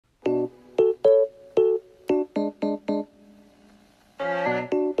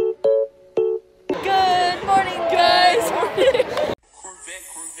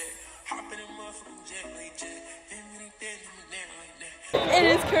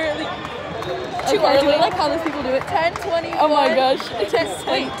early. Too early. Like how those people do it. 10:21. Oh my gosh. Wait,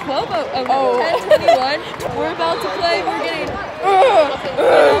 12. 10:21. Oh. We're about to play. We're getting.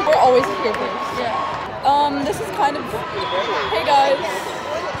 We're always here first. Yeah. This is kind of. Hey guys.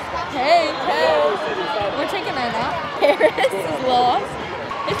 Hey. We're taking a nap. Paris is lost.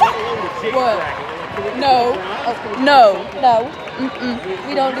 What? No. Oh, no.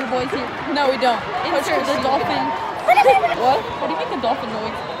 We don't do boys here. No, we don't. Insert the dolphin. What? What do you make a dolphin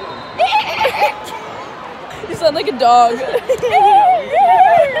noise? You sound like a dog. I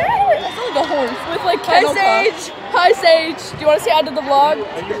sound like a horse. With like Hi, kennel Sage. cough. Hi, Sage. Do you want to say hi to the vlog?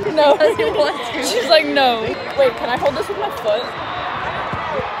 No. Doesn't want to. She's like, no. Wait, can I hold this with my foot?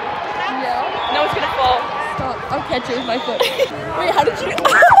 Yeah. No, it's gonna fall. Stop. I'll catch it with my foot. Wait, how did you? Oh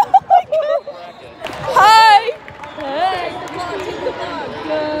my God. Hi. Hey. Come on, take the vlog.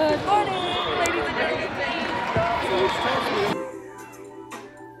 Good morning, ladies and gentlemen.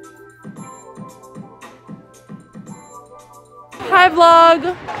 Hi vlog.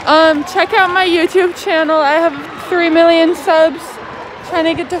 Check out my YouTube channel. I have 3 million subs. Trying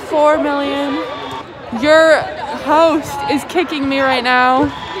to get to 4 million. Your host is kicking me right now.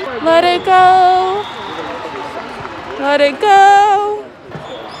 Let it go. Let it go.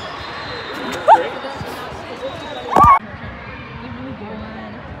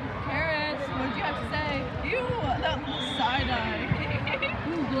 Paris, what did you have to say? Ew, that little side eye.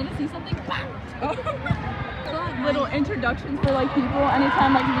 Ooh, you want to see something? Little introductions for like people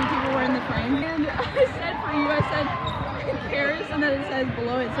anytime like new people were in the frame. And I said for you, I said Paris, and then it says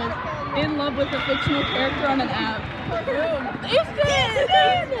below it says in love with a fictional character on an app.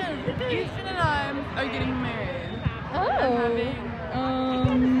 Easton and I are getting married. Oh.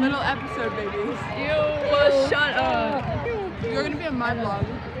 Having little episode babies. Ew, shut up. You're gonna be in my vlog.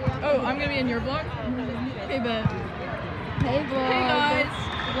 Oh, I'm gonna be in your vlog? Okay, bet. Hey vlog. Hey guys.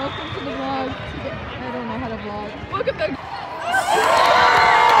 Welcome to the vlog. I don't know how to vlog. Welcome to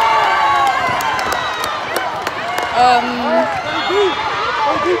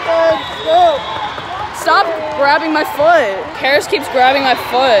Stop grabbing my foot. Paris keeps grabbing my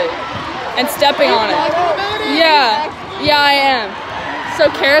foot and stepping on it. Yeah, I am. So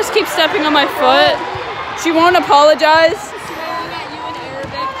Karis keeps stepping on my foot. She won't apologize.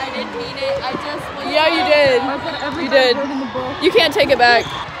 I didn't mean it. I just was. Yeah, you did. You did. You can't take it back.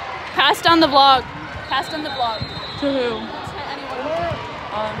 Pass down the vlog. Pass down the vlog. To who?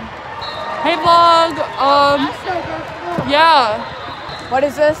 Hey vlog. Yeah. What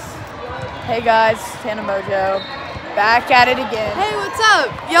is this? Hey guys, Tana Mojo. Back at it again. Hey, what's up?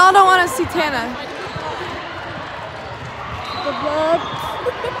 Y'all don't want to see Tana. The vlog.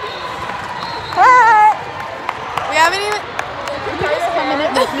 Hi. We haven't even. Can you just come in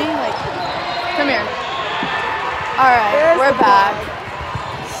it with me? Like, come here. Alright, we're back.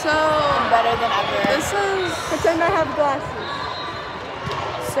 So, Better than ever. this is. Pretend I have glasses.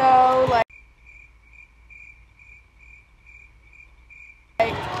 So, like,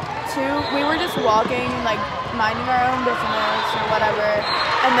 we were just walking, like, minding our own business or whatever,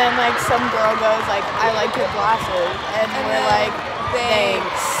 and then, like, some girl goes, like, I like your glasses, and we're like,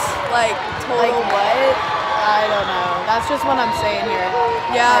 thanks. Like, total. Like, what? I don't know. That's just what I'm saying here.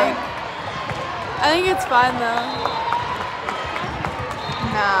 Yeah. Like, I think it's fine though.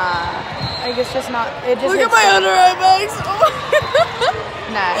 nah. Like, it's just not, it just Look at hits my the- under eye bags.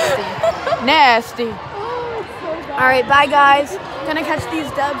 Nasty. Nasty. Alright, bye guys. Gonna catch these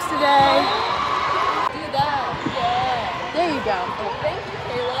dubs today. Do that. Yeah. There you go. Thank you,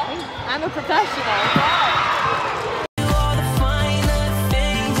 Kayla. I'm a professional.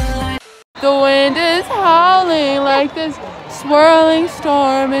 The wind is howling like this swirling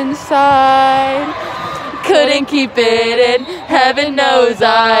storm inside. Couldn't keep it in, heaven knows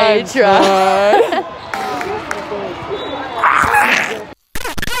I tried.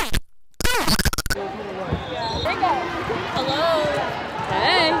 Hello.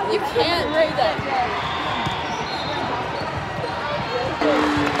 Hey, You can't read that.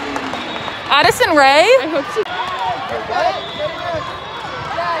 Addison Ray? I hope she. What?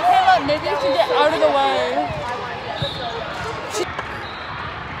 Caleb, maybe I should get out of the way.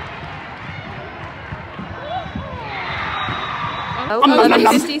 Oh,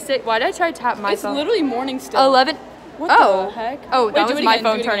 11:56. Why did I try to tap my It's phone? literally morning still. 11. What Oh. the heck? Oh, Wait, that do was it my again,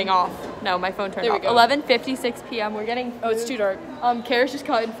 phone do it turning again. off. No, my phone turned There we off. go. 11:56 p.m. We're getting. Oh, it's too dark. Karis just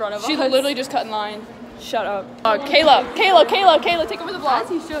cut in front of She us. literally just cut in line. Shut up. Kayla, take over the vlog. As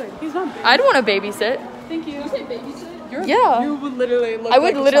he should. He's not. I'd want to babysit. Thank you. You say babysit? You're, Yeah. You would literally look I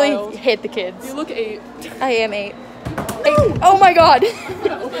would like a literally child. hit the kids. You look 8. I am 8. Oh my god.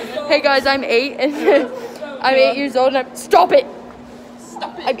 Hey guys, I'm 8 and I'm 8 years old and I'm. Stop it!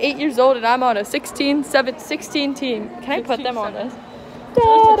 Stop it. I'm 8 years old and I'm on a 16 team. Can I put them on this?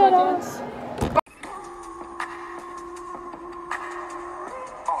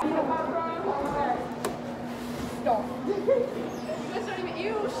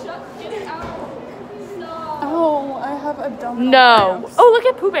 Oh, I have abdominal No. cramps. Oh, look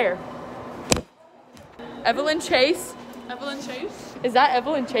at Pooh Bear. Evelyn Chase. Evelyn Chase. Is that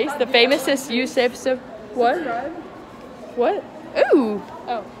Evelyn Chase, the famousest Yusuf? What? What? Ooh.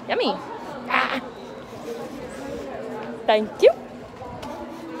 Oh. Yummy. Ah. Thank you.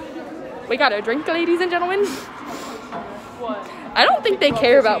 We got a drink, ladies and gentlemen. What? I don't think they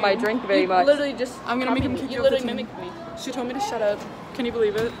care about my drink very much. Literally just. I'm gonna make him kick you off the team. She told me to shut up. Can you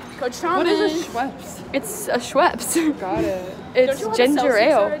believe it? Coach Thomas. What is a Schweppes? It's a Schweppes. Got it. It's Don't you have a ginger Celsius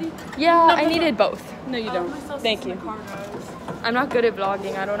ale. already? Yeah, I needed both. No, you don't. Thank you. I'm not good at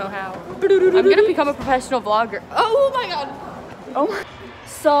vlogging. I don't know how. I'm gonna become a professional vlogger. Oh my god. Oh my.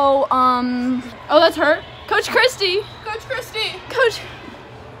 So, Oh, that's her. Coach Christy. Coach Christy. Coach.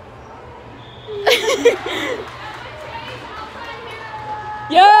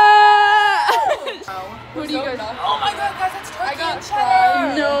 Yeah. who do you guys? Oh my god, guys, that's turkey I got and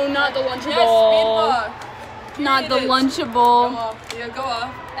cheddar. No, not the Yes, Lunchable. speed walk. Not the Period. Go Lunchable. off. Yeah, go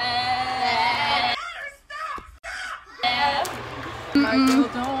off. My girl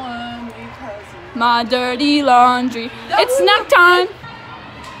don't want me 'cause My dirty laundry. It's snack time.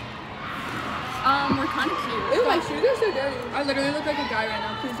 We're kind of cute. Ew, my shoes are so dirty. I literally look like a guy right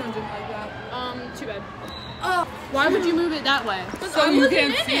now. Please don't do me like that. Too bad. Why would you move it that way? So you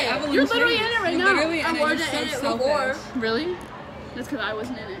can't see Evelyn. You're literally in it right now. Literally I in it. wasn't You're in so it selfish. before. Really? That's because I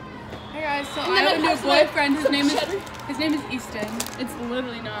wasn't in it. Hey guys, so And I then have a it new has my boyfriend. His name is Easton. It's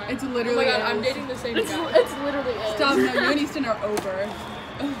literally not. It's literally. Oh my god, I'm is. dating the same It's guy. It's literally is. Stop! No, you and Easton are over.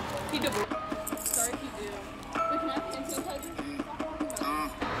 He divorced. Sorry, he do. Wait, can I have hand sanitizer?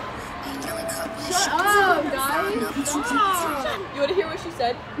 Shut up, guys! Stop! You want to hear what she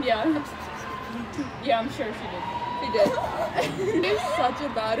said? Yeah. Yeah, I'm sure she did. She did. He's such a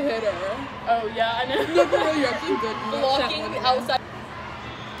bad hitter. Oh yeah, I know. No, for real, you're actually good. Blocking outside.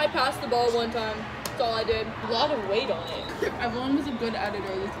 I passed the ball one time. That's all I did. A lot of weight on it. If everyone was a good editor,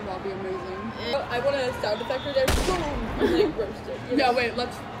 this would all be amazing. I want a sound effect right there. Boom! And like roast it. You know? Yeah, wait,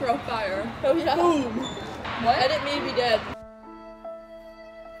 let's throw fire. Oh yeah. Boom! What? Edit me be dead.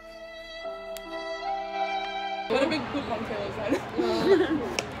 What a big poop on Taylor's head.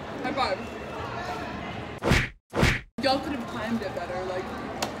 High five. Y'all could have timed it better, like.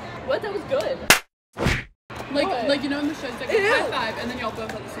 What? That was good. What? Like you know in the show, it's like Ew. high five, and then y'all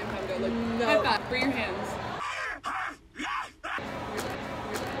both at the same time go like No. high five for your hands.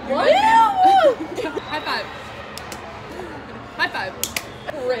 What? High five. High five.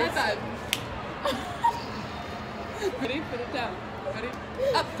 High five. Ready? Put it down. Ready?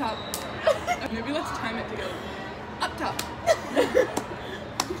 Up top. Maybe let's time it together. Up top.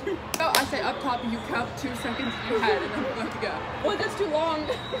 Oh, I say up top, you count 2 seconds in your head, and then we're going to go. What? That's too long.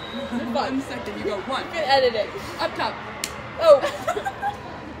 1 second, you go 1. You can edit it. Up top. Oh.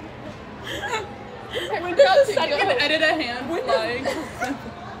 When does you the second- can edit a hand flying.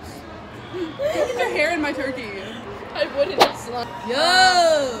 Get your hair in my turkey. I wouldn't have slung.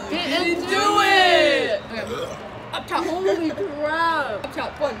 Yo! Didn't do it! Okay. Up top. Holy crap. Up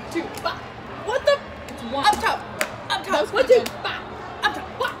top. 1, 2, 5. What the? It's 1. Up top. Up top. 1, 2, 5. Up top.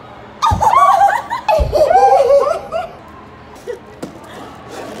 What?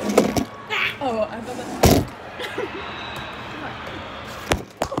 Oh, I thought that.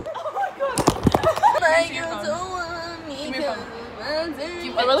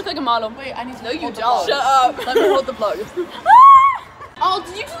 I look like a model. Wait, I need to. No, you hold the don't. plug. Shut up. Let me hold the plug. Oh,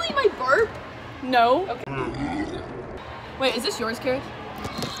 did you delete my burp? No. Okay. Wait, is this yours, Carrot?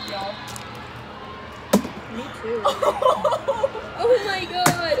 Yeah. Me too. Oh my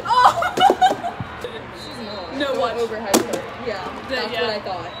god. Oh. She's not. No, what? Overhyped her. Yeah, that's yeah. what I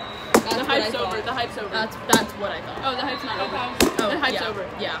thought. That's The what I hype's thought. over. The hype's over. That's what I thought. Oh, the hype's not over. Oh, the hype's yeah. over.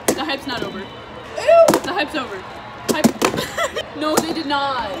 Yeah. The hype's not over. Ew. The hype's over. Hype. No, they did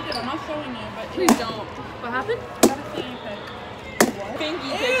not. I'm not showing you, but Please don't. What happened? Gotta see anything. What? Pinky.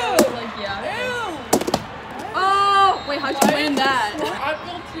 Ew. Like, yeah. Ew. Oh, wait, how'd you plan that? I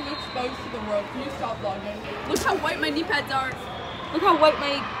feel too exposed to the world. Can you stop vlogging? Look how white my knee pads are. Look how white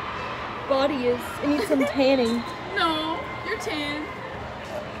my body is. I need some tanning. No, you're tan.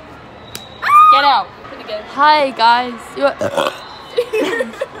 Get out. Hi guys.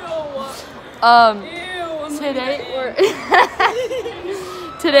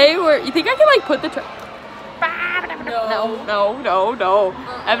 Today we're. You think I can like put the? No.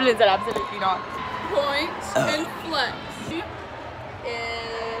 Evelyn said absolutely not. Point and flex. And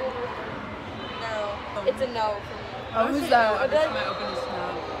It's a no for me. Oh, who's that? Every time I open his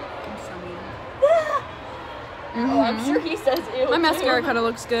snap, I'm Oh, I'm sure he says ew. My mascara kind of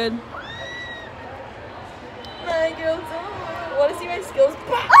looks good. My girls, want to see my skills?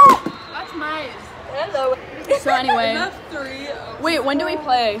 That's nice. Hello. So anyway, That's 3. wait, when do we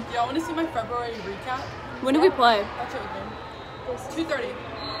play? Y'all want to see my February recap? When do we play? That's open.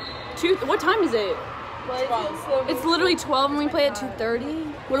 2:30. What time is it? 12. It's literally 12 and we play at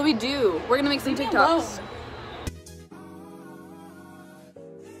 2:30. What do we do? We're gonna make some TikToks.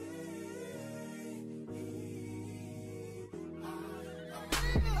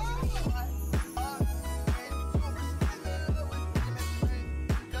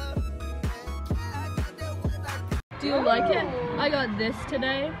 Do you like it? I got this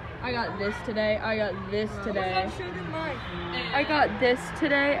today. I got this today. I got this today. I got this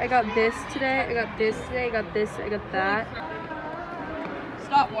today. I got this today. I got this today. I got this. I got that.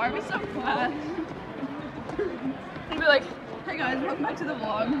 Stop, why are we so fast? I'll be like, hey guys, welcome back to the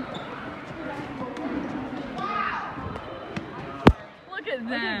vlog. Look at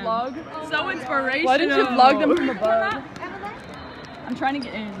them. Vlog. So inspirational. Why didn't you vlog them from above? I'm trying to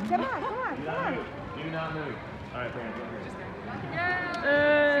get in. Come on. Do not move. All right, Brandon.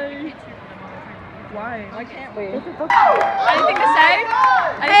 Why? Why can't we? Anything to say?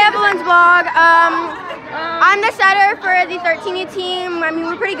 Hey, Evelyn's vlog. I'm the setter for the 13 team. I mean,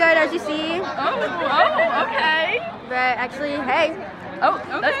 we're pretty good, as you see. Oh, okay. But actually, hey. Oh,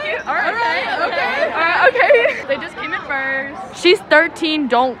 that's cute. All right, okay. They just came in first. She's 13.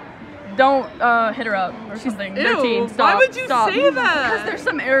 Don't hit her up or something. 13. Stop. Why would you Stop. say that? Because there's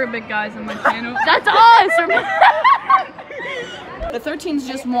some Arabic guys on my channel. That's us. The 13s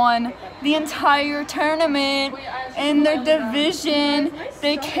just won the entire tournament in their division.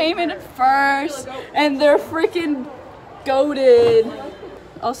 They came in first and they're freaking goated.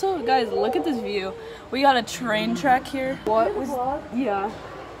 Also, guys, look at this view. We got a train track here. What was? Yeah.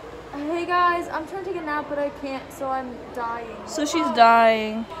 Hey guys, I'm trying to take a nap, but I can't, so I'm dying. So she's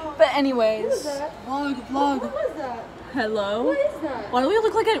dying. But anyways, Vlog. What is that? hello. What is that? Why do we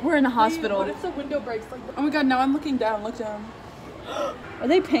look like we're in a hospital? What if the window breaks? Like, oh my god, now I'm looking down. Look down. Are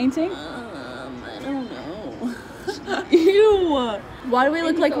they painting? I don't know. Ew. Why do we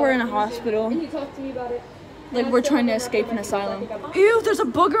look like we're in a hospital? Can you talk to me about it? Like we're trying to escape an asylum. Ew, there's a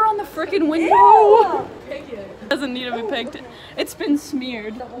booger on the freaking window. Doesn't need to be picked. It's been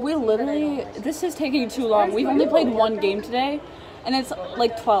smeared. We literally, this is taking too long. We've only played one game today and it's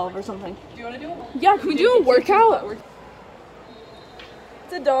like 12 or something. Do you want to do it? Yeah, can we do a workout?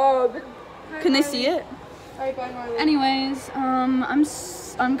 It's a dog. Can they see it? Alright, bye, Marley. Anyways,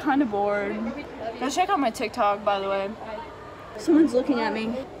 I'm kind of bored. Go check out my TikTok, by the way. Someone's looking at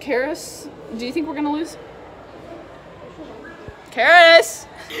me. Karis, do you think we're gonna lose? Karis!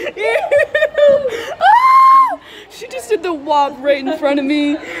 Ah! She just did the walk right in front of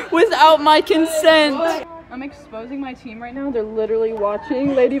me without my consent. I'm exposing my team right now. They're literally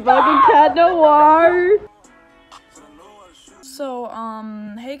watching Ladybug and Cat Noir. So,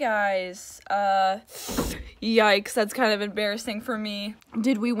 hey guys. Yikes, that's kind of embarrassing for me.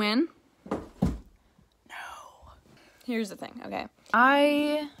 Did we win? No. Here's the thing, okay.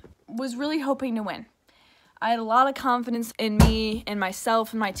 I was really hoping to win. I had a lot of confidence in me and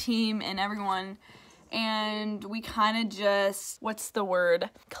myself and my team and everyone, and we kind of just, what's the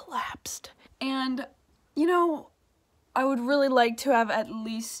word? Collapsed. And, you know, I would really like to have at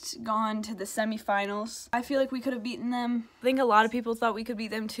least gone to the semifinals. I feel like we could have beaten them. I think a lot of people thought we could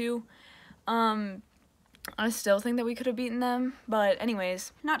beat them too. I still think that we could have beaten them, but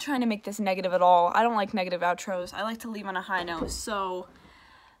anyways, not trying to make this negative at all. I don't like negative outros. I like to leave on a high note. So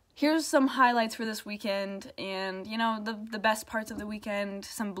here's some highlights for this weekend and, you know, the best parts of the weekend,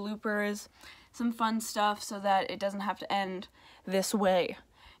 some bloopers, some fun stuff so that it doesn't have to end this way.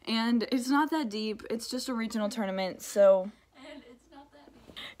 And it's not that deep. It's just a regional tournament, so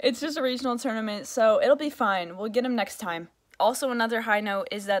it's just a regional tournament, so it'll be fine. We'll get them next time. Also, another high note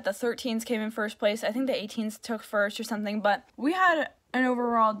is that the 13s came in first place. I think the 18s took first or something, but we had an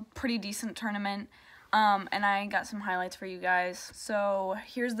overall pretty decent tournament, and I got some highlights for you guys. So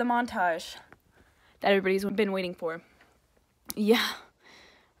here's the montage that everybody's been waiting for. Yeah.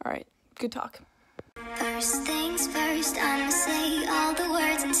 All right. Good talk. First things first, I'ma say all the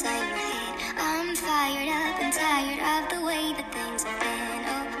words inside my head. I'm fired up and tired of the way that things have been.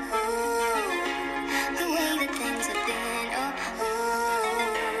 Oh, ooh, the way that things have been. Oh, ooh.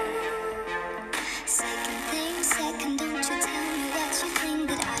 Second thing, second, don't you tell me what you think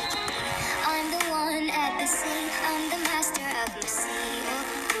that I can be. I'm the one at the sea, I'm the master of my sea.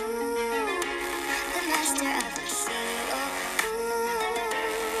 Oh, ooh, the master of my sea. Oh, ooh.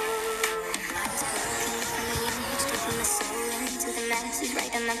 I was broken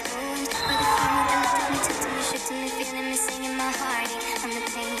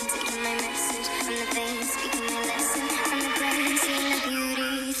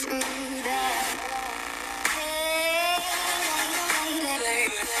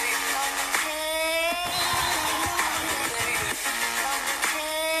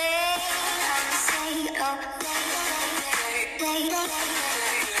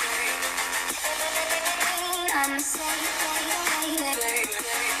I'ma say,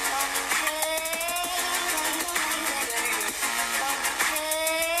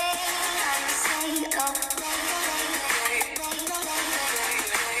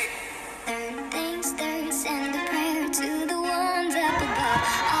 third things third, send a prayer to the ones up above.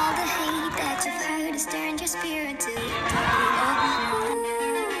 All the hate that you've heard has turned your spirit to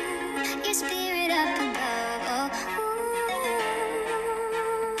your spirit up above.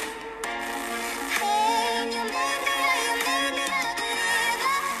 Hey, you made me a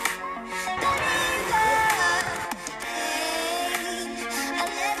believer. Hey, I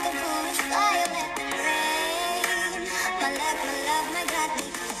let the bullets fly, I let them rain. My love, my God, me.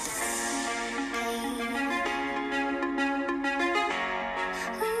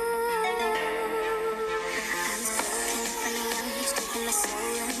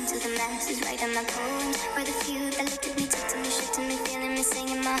 Writing my poems for the few that looked at me, took to me, shook to me, feeling me,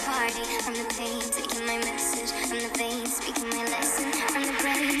 singing my heartache. From the pain, taking my message. From the vein, speaking my lesson. From the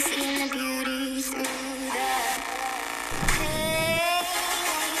brain, seeing the beauty through the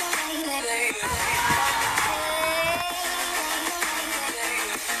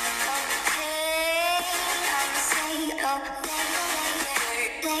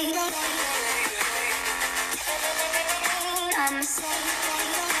I'm